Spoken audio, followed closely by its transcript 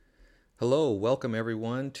Hello, welcome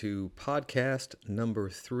everyone to podcast number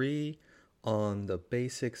 3 on the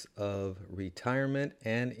basics of retirement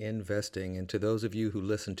and investing. And to those of you who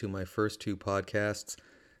listened to my first 2 podcasts,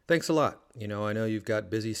 thanks a lot. I know you've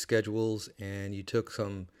got busy schedules and you took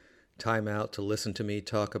some time out to listen to me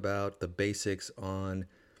talk about the basics on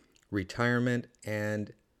retirement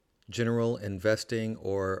and general investing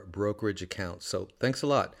or brokerage accounts. So thanks a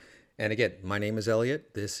lot. And again, my name is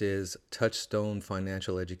Elliot. This is Touchstone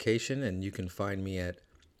Financial Education, and you can find me at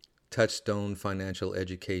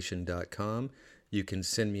touchstonefinancialeducation.com. You can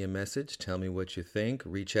send me a message, tell me what you think,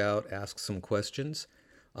 reach out, ask some questions.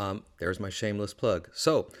 There's my shameless plug.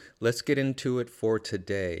 So let's get into it for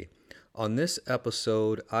today. On this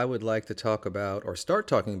episode, I would like to talk about, or start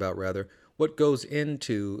talking about rather, what goes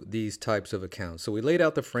into these types of accounts. So we laid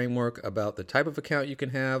out the framework about the type of account you can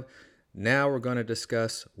have. Now we're going to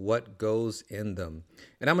discuss what goes in them.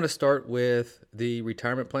 And I'm going to start with the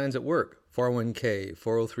retirement plans at work, 401k,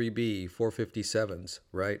 403b, 457s,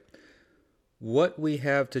 right? What we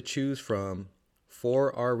have to choose from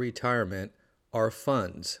for our retirement are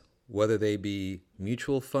funds, whether they be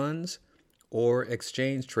mutual funds or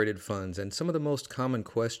exchange traded funds. And some of the most common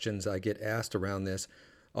questions I get asked around this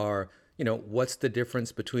are, what's the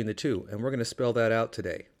difference between the two? And we're going to spell that out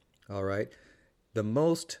today, all right? The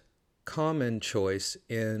most common choice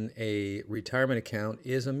in a retirement account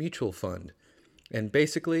is a mutual fund. And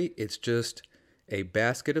basically, it's just a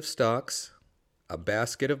basket of stocks, a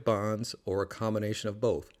basket of bonds, or a combination of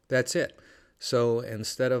both. That's it. So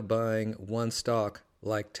instead of buying one stock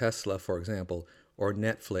like Tesla, for example, or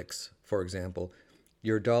Netflix, for example,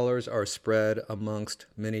 your dollars are spread amongst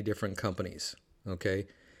many different companies, okay?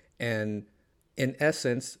 And in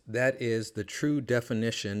essence, that is the true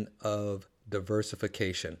definition of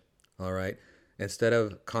diversification. All right. Instead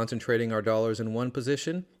of concentrating our dollars in one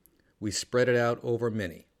position, we spread it out over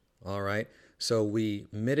many. All right. So we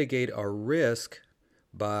mitigate our risk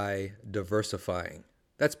by diversifying.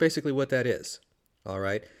 That's basically what that is. All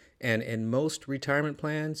right. And in most retirement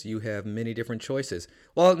plans, you have many different choices.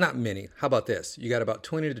 Well, not many. How about this? You got about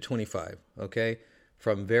 20 to 25. Okay.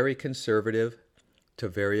 From very conservative to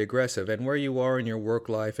very aggressive. And where you are in your work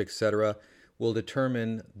life, etc., will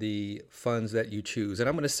determine the funds that you choose. And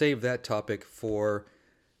I'm going to save that topic for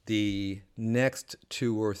the next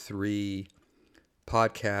 2 or 3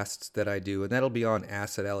 podcasts that I do, and that'll be on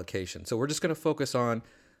asset allocation. So we're just going to focus on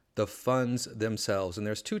the funds themselves. And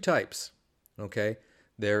there's 2 types, okay?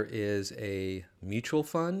 There is a mutual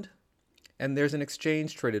fund and there's an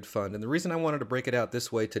exchange traded fund. And the reason I wanted to break it out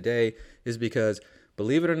this way today is because,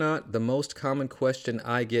 believe it or not, the most common question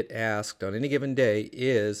I get asked on any given day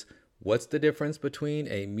is, what's the difference between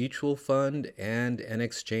a mutual fund and an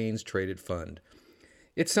exchange traded fund?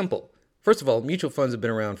 It's simple. First of all, mutual funds have been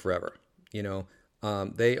around forever.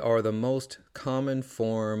 They are the most common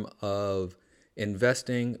form of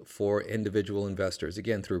investing for individual investors,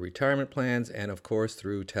 again, through retirement plans and, of course,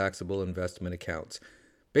 through taxable investment accounts.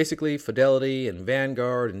 Basically, Fidelity and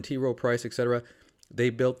Vanguard and T. Rowe Price, etc., they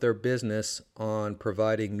built their business on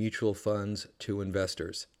providing mutual funds to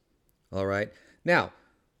investors. All right. Now,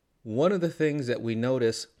 one of the things that we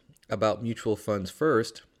notice about mutual funds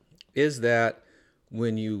first is that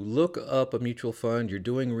when you look up a mutual fund, you're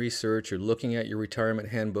doing research, you're looking at your retirement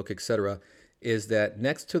handbook, etc., is that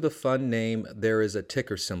next to the fund name, there is a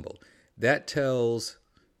ticker symbol. That tells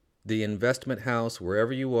the investment house,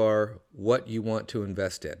 wherever you are, what you want to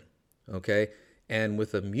invest in, okay? And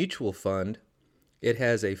with a mutual fund, it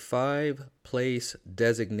has a 5-place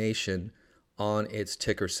designation on its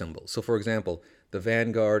ticker symbol. So for example, the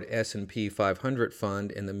Vanguard S&P 500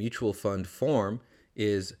 fund in the mutual fund form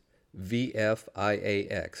is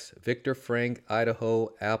VFIAX, Victor Frank Idaho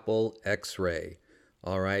Apple X-ray.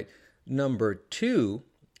 All right. Number 2,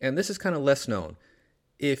 and this is kind of less known,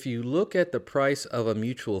 if you look at the price of a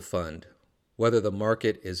mutual fund, whether the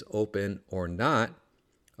market is open or not,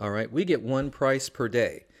 all right, we get one price per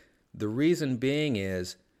day. The reason being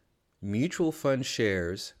is mutual fund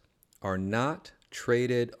shares are not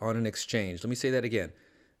traded on an exchange. Let me say that again.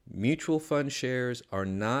 Mutual fund shares are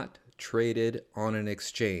not traded on an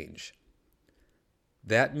exchange.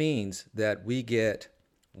 That means that we get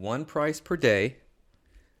one price per day.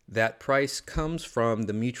 That price comes from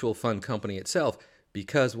the mutual fund company itself,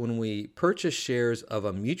 because when we purchase shares of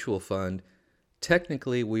a mutual fund,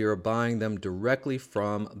 technically we are buying them directly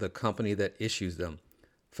from the company that issues them.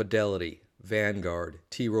 Fidelity, Vanguard,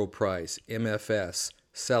 T. Rowe Price, MFS,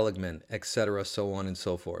 Seligman, etc., so on and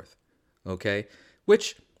so forth. Okay?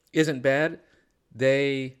 Which isn't bad.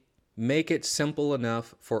 They make it simple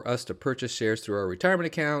enough for us to purchase shares through our retirement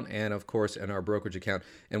account and, of course, in our brokerage account.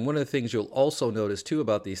 And one of the things you'll also notice, too,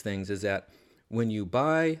 about these things is that when you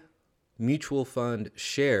buy mutual fund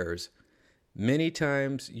shares, many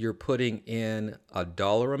times you're putting in a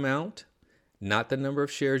dollar amount, not the number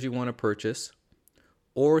of shares you want to purchase,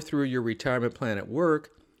 or through your retirement plan at work,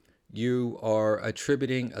 you are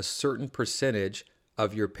attributing a certain percentage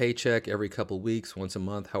of your paycheck every couple of weeks, once a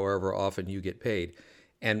month, however often you get paid.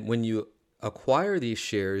 And when you acquire these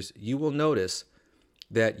shares, you will notice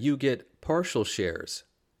that you get partial shares,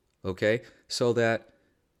 okay? So that,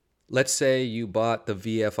 let's say you bought the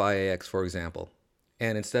VFIAX, for example,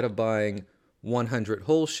 and instead of buying 100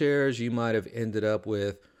 whole shares, you might have ended up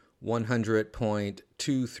with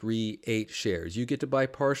 100.238 shares. You get to buy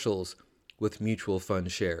partials with mutual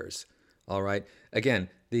fund shares, all right? Again,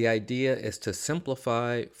 the idea is to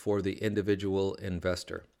simplify for the individual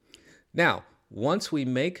investor. Now, once we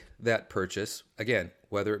make that purchase, again,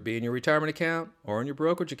 whether it be in your retirement account or in your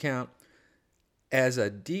brokerage account, as a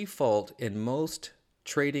default in most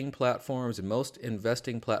trading platforms and most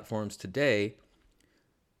investing platforms today,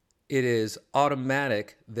 it is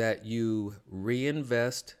automatic that you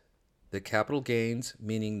reinvest the capital gains,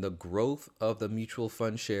 meaning the growth of the mutual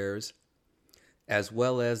fund shares, as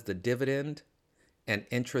well as the dividend and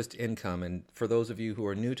interest income. And for those of you who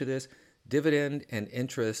are new to this, dividend and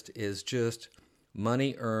interest is just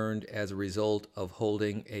money earned as a result of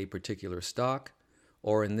holding a particular stock,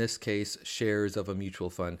 or in this case, shares of a mutual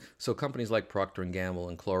fund. So companies like Procter & Gamble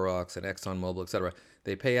and Clorox and ExxonMobil, etc.,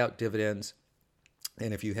 they pay out dividends.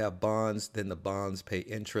 And if you have bonds, then the bonds pay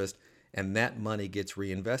interest, and that money gets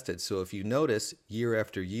reinvested. So if you notice year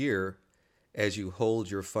after year, as you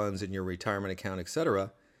hold your funds in your retirement account,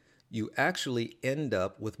 etc., you actually end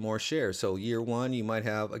up with more shares. So year one, you might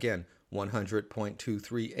have, again,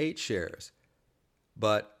 100.238 shares.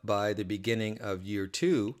 But by the beginning of year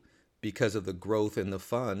two, because of the growth in the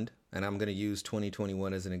fund, and I'm going to use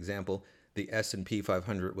 2021 as an example, the S&P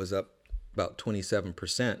 500 was up about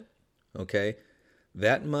 27%, okay?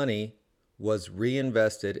 That money was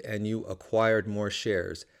reinvested and you acquired more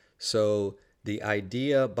shares. So the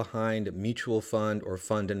idea behind mutual fund or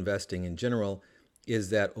fund investing in general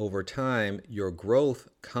is that over time, your growth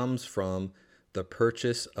comes from the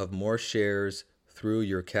purchase of more shares through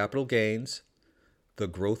your capital gains, the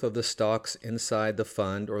growth of the stocks inside the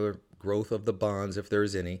fund or the growth of the bonds, if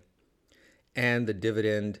there's any, and the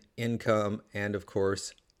dividend income and, of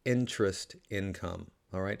course, interest income.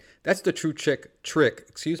 All right, that's the true trick,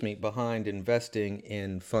 behind investing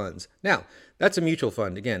in funds. Now, that's a mutual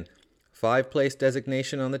fund. Again, 5-place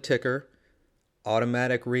designation on the ticker,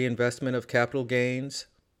 automatic reinvestment of capital gains,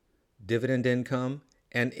 dividend income,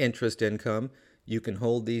 and interest income. You can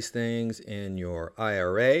hold these things in your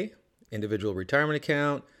IRA, individual retirement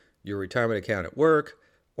account, your retirement account at work,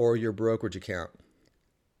 or your brokerage account.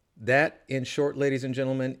 That, in short, ladies and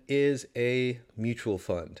gentlemen, is a mutual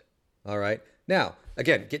fund. All right. Now,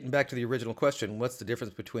 again, getting back to the original question, what's the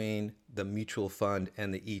difference between the mutual fund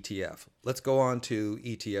and the ETF? Let's go on to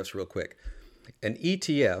ETFs real quick. An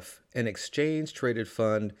ETF, an exchange-traded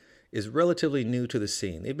fund, is relatively new to the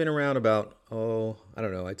scene. They've been around about,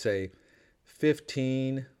 I'd say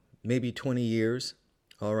 15, maybe 20 years.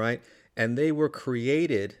 All right. And they were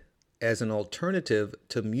created as an alternative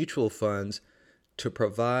to mutual funds to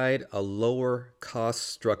provide a lower cost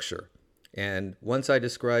structure. And once I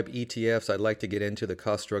describe ETFs, I'd like to get into the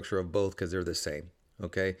cost structure of both because they're the same.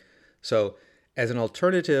 Okay. So as an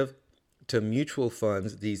alternative to mutual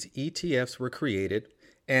funds, these ETFs were created.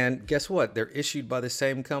 And guess what? They're issued by the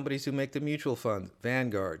same companies who make the mutual funds: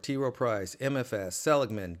 Vanguard, T. Rowe Price, MFS,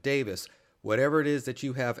 Seligman, Davis, whatever it is that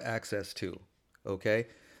you have access to. Okay.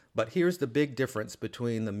 But here's the big difference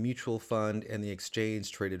between the mutual fund and the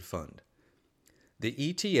exchange-traded fund. The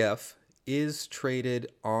ETF is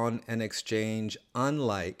traded on an exchange,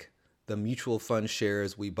 unlike the mutual fund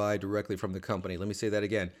shares we buy directly from the company. Let me say that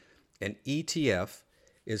again. An ETF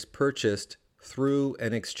is purchased through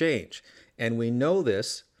an exchange. And we know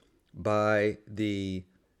this by the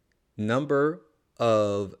number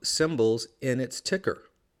of symbols in its ticker,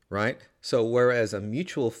 right? So whereas a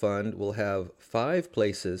mutual fund will have 5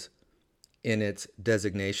 places in its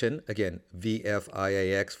designation, again,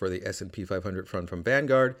 VFIAX for the S&P 500 fund from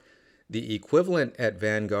Vanguard, the equivalent at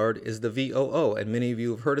Vanguard is the VOO, and many of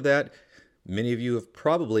you have heard of that. Many of you have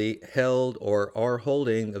probably held or are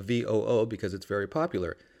holding the VOO because it's very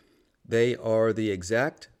popular. They are the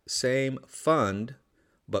exact same fund,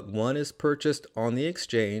 but one is purchased on the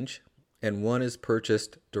exchange and one is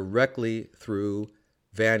purchased directly through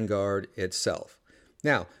Vanguard itself.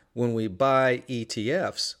 Now, when we buy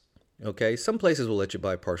ETFs, Okay, some places will let you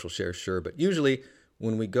buy partial shares, sure, but usually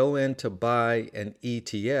when we go in to buy an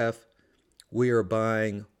ETF, we are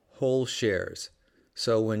buying whole shares.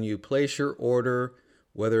 So when you place your order,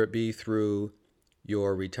 whether it be through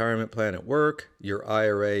your retirement plan at work, your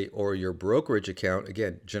IRA, or your brokerage account,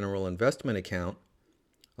 again, general investment account,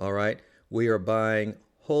 all right, we are buying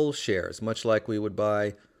whole shares, much like we would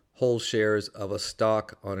buy whole shares of a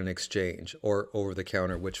stock on an exchange or over the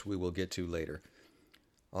counter, which we will get to later.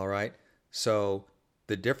 All right, so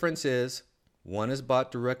the difference is one is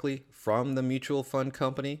bought directly from the mutual fund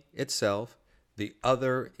company itself. The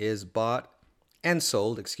other is bought and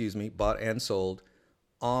sold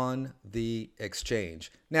on the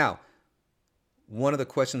exchange. Now, one of the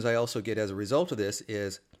questions I also get as a result of this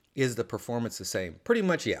is the performance the same? Pretty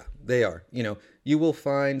much, yeah, they are. You will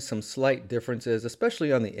find some slight differences,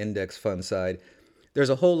 especially on the index fund side. There's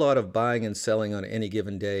a whole lot of buying and selling on any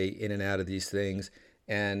given day in and out of these things.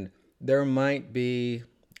 And there might be,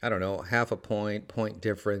 I don't know, half a point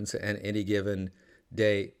difference in any given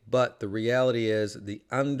day. But the reality is the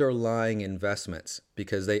underlying investments,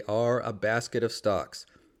 because they are a basket of stocks,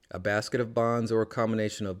 a basket of bonds, or a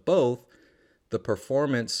combination of both, the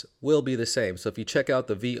performance will be the same. So if you check out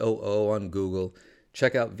the VOO on Google,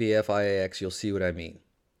 check out VFIAX, you'll see what I mean.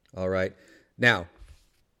 All right. Now,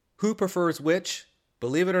 who prefers which?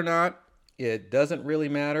 Believe it or not, it doesn't really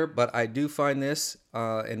matter, but I do find this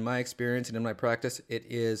in my experience and in my practice, it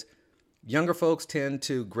is younger folks tend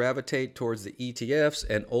to gravitate towards the ETFs,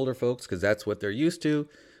 and older folks, because that's what they're used to,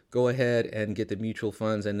 go ahead and get the mutual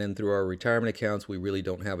funds. And then through our retirement accounts, we really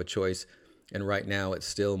don't have a choice. And right now, it's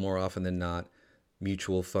still more often than not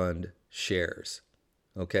mutual fund shares.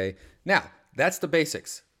 Okay, now that's the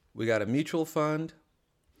basics. We got a mutual fund,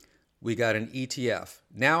 we got an ETF.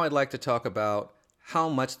 Now I'd like to talk about how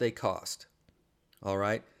much they cost. All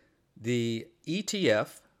right, the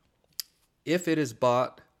ETF, if it is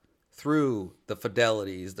bought through the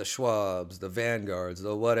Fidelities, the Schwabs, the Vanguards,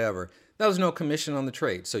 the whatever, there's no commission on the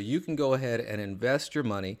trade. So you can go ahead and invest your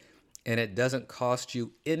money, and it doesn't cost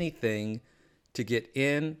you anything to get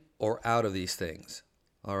in or out of these things.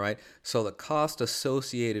 All right. So the cost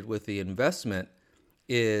associated with the investment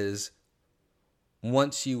is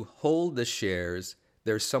once you hold the shares,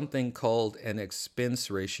 there's something called an expense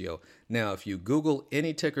ratio. Now, if you Google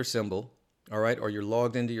any ticker symbol, all right, or you're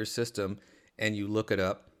logged into your system and you look it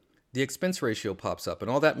up, the expense ratio pops up. And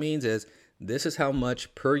all that means is this is how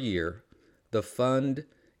much per year the fund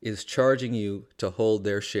is charging you to hold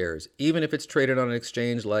their shares, even if it's traded on an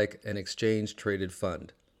exchange like an exchange traded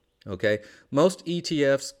fund. Okay, most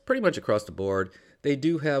ETFs, pretty much across the board, they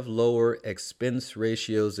do have lower expense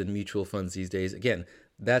ratios than mutual funds these days. Again,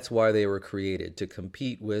 that's why they were created, to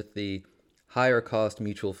compete with the higher cost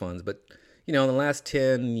mutual funds. But, in the last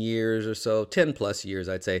 10 years or so, 10 plus years,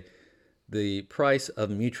 I'd say, the price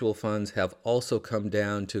of mutual funds have also come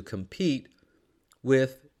down to compete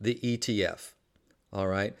with the ETF. All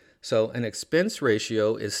right. So an expense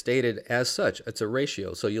ratio is stated as such. It's a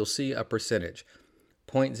ratio. So you'll see a percentage,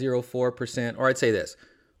 0.04%, or I'd say this,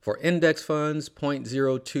 for index funds,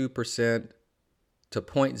 0.02% to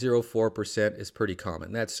 0.04% is pretty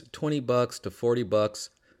common. That's $20 to $40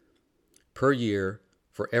 per year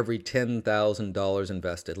for every $10,000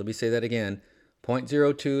 invested. Let me say that again,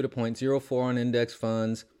 0.02 to 0.04 on index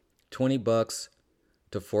funds, $20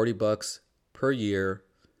 to $40 per year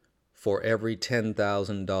for every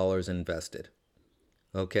 $10,000 invested.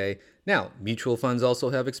 Okay. Now, mutual funds also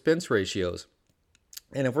have expense ratios.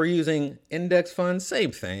 And if we're using index funds,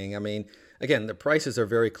 same thing. I mean, again, the prices are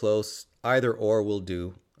very close. Either or will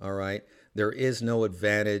do. All right. There is no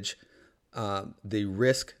advantage. The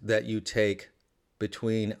risk that you take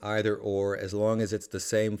between either or, as long as it's the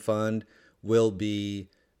same fund, will be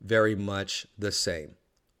very much the same.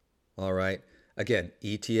 All right. Again,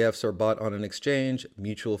 ETFs are bought on an exchange.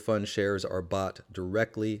 Mutual fund shares are bought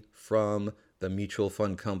directly from the mutual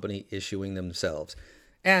fund company issuing themselves.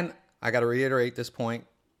 And I got to reiterate this point.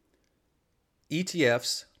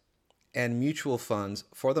 ETFs and mutual funds,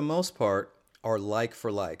 for the most part, are like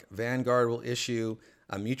for like. Vanguard will issue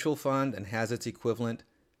a mutual fund and has its equivalent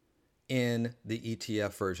in the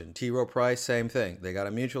ETF version. T. Rowe Price, same thing. They got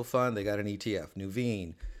a mutual fund, they got an ETF.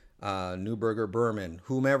 Nuveen, Neuberger Berman,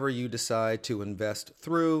 whomever you decide to invest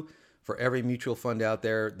through, for every mutual fund out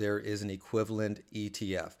there, there is an equivalent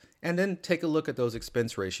ETF. And then take a look at those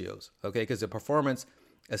expense ratios, okay? Because the performance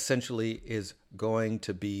essentially is going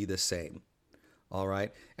to be the same, all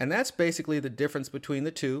right? And that's basically the difference between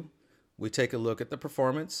the two. We take a look at the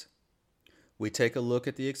performance. We take a look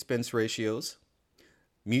at the expense ratios.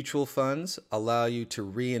 Mutual funds allow you to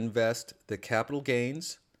reinvest the capital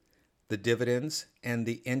gains the dividends and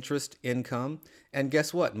the interest income. And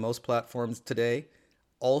guess what? Most platforms today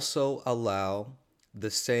also allow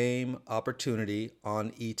the same opportunity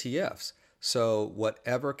on ETFs. So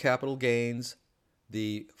whatever capital gains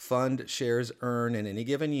the fund shares earn in any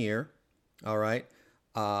given year, all right,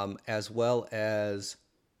 as well as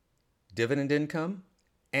dividend income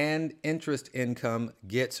and interest income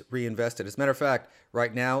gets reinvested. As a matter of fact,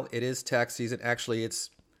 right now it is tax season. Actually, it's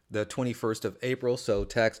the 21st of April, so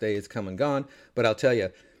tax day is come and gone. But I'll tell you,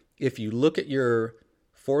 if you look at your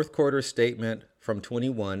fourth quarter statement from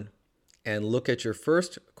 21 and look at your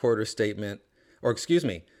first quarter statement, or excuse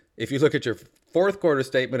me, if you look at your fourth quarter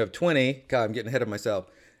statement of 20, God, I'm getting ahead of myself,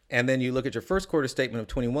 and then you look at your first quarter statement of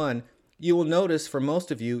 21, you will notice for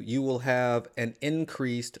most of you, you will have an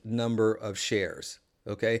increased number of shares,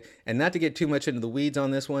 okay? And not to get too much into the weeds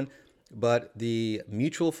on this one, but the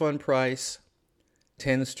mutual fund price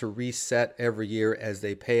tends to reset every year as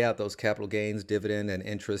they pay out those capital gains, dividend, and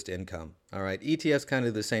interest income, all right? ETFs kind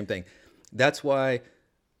of the same thing. That's why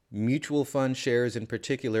mutual fund shares in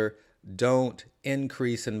particular don't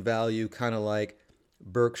increase in value, kind of like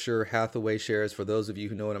Berkshire Hathaway shares. For those of you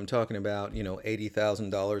who know what I'm talking about,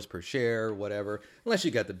 $80,000 per share, whatever, unless you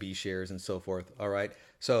got the B shares and so forth. All right.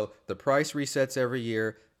 So the price resets every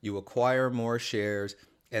year. You acquire more shares.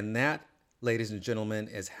 And that, ladies and gentlemen,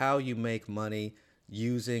 is how you make money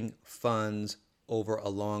using funds over a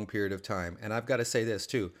long period of time. And I've got to say this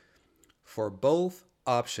too. For both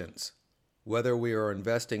options, whether we are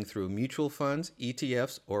investing through mutual funds,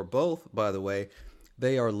 ETFs, or both, by the way,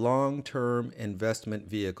 they are long-term investment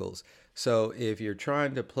vehicles. So if you're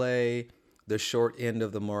trying to play the short end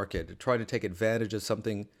of the market, trying to take advantage of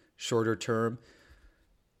something shorter term,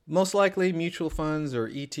 most likely mutual funds or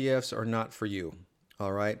ETFs are not for you.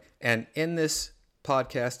 All right. And in this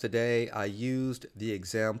podcast today, I used the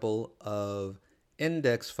example of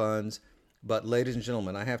index funds. But ladies and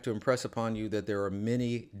gentlemen, I have to impress upon you that there are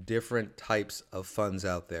many different types of funds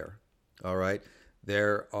out there. All right.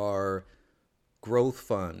 There are growth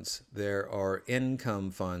funds. There are income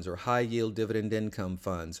funds or high yield dividend income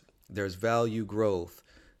funds. There's value growth.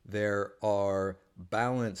 There are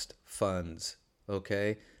balanced funds.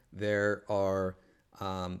 Okay. There are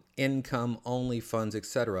income only funds,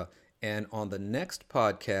 etc. And on the next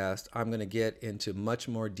podcast, I'm going to get into much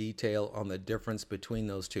more detail on the difference between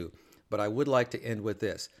those two. But I would like to end with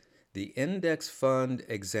this. The index fund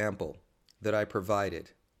example that I provided,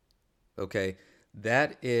 okay,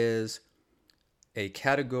 that is a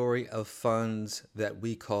category of funds that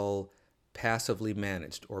we call passively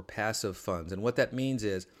managed or passive funds. And what that means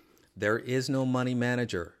is there is no money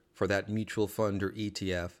manager for that mutual fund or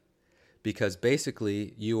ETF because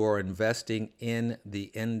basically you are investing in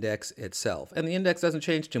the index itself. And the index doesn't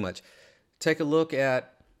change too much. Take a look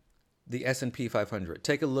at the S&P 500.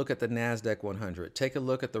 Take a look at the NASDAQ 100. Take a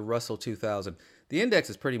look at the Russell 2000. The index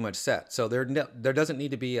is pretty much set. So there doesn't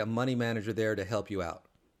need to be a money manager there to help you out.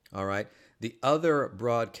 All right. The other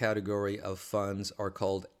broad category of funds are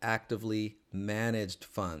called actively managed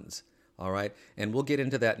funds. All right. And we'll get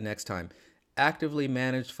into that next time. Actively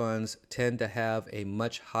managed funds tend to have a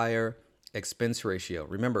much higher expense ratio.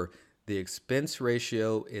 Remember, the expense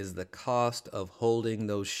ratio is the cost of holding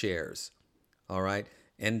those shares. All right.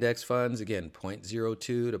 Index funds, again, 0.02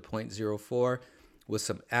 to 0.04 with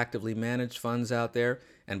some actively managed funds out there.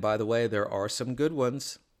 And by the way, there are some good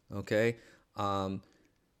ones, okay?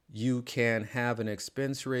 You can have an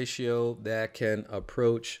expense ratio that can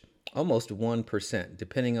approach almost 1%,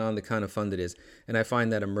 depending on the kind of fund it is. And I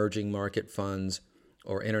find that emerging market funds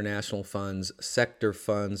or international funds, sector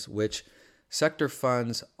funds, which sector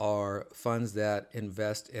funds are funds that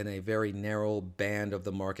invest in a very narrow band of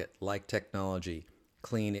the market, like technology,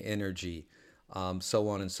 clean energy, so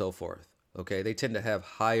on and so forth. Okay, they tend to have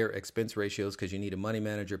higher expense ratios because you need a money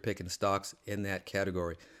manager picking stocks in that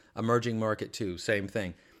category. Emerging market too, same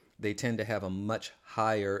thing. They tend to have a much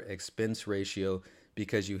higher expense ratio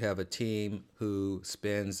because you have a team who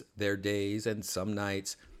spends their days and some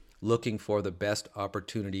nights looking for the best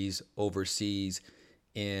opportunities overseas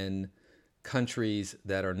in countries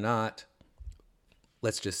that are not,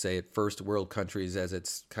 let's just say it, first world countries as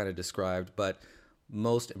it's kind of described, but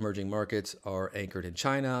most emerging markets are anchored in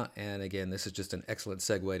China. And again, this is just an excellent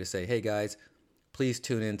segue to say, hey guys, please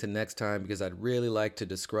tune in to next time because I'd really like to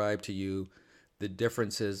describe to you the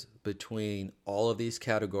differences between all of these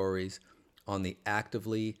categories on the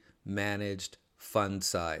actively managed fund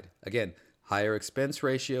side. Again, higher expense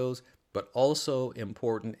ratios, but also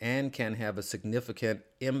important and can have a significant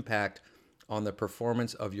impact on the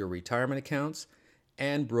performance of your retirement accounts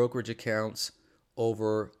and brokerage accounts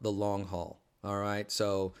over the long haul. All right,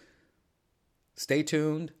 so stay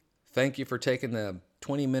tuned. Thank you for taking the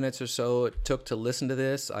 20 minutes or so it took to listen to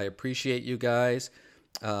this. I appreciate you guys.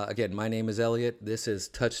 Again, my name is Elliot. This is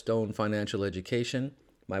Touchstone Financial Education.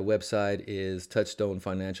 My website is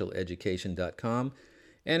touchstonefinancialeducation.com.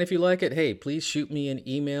 And if you like it, hey, please shoot me an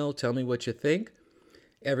email. Tell me what you think.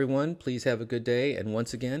 Everyone, please have a good day. And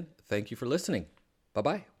once again, thank you for listening.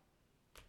 Bye-bye.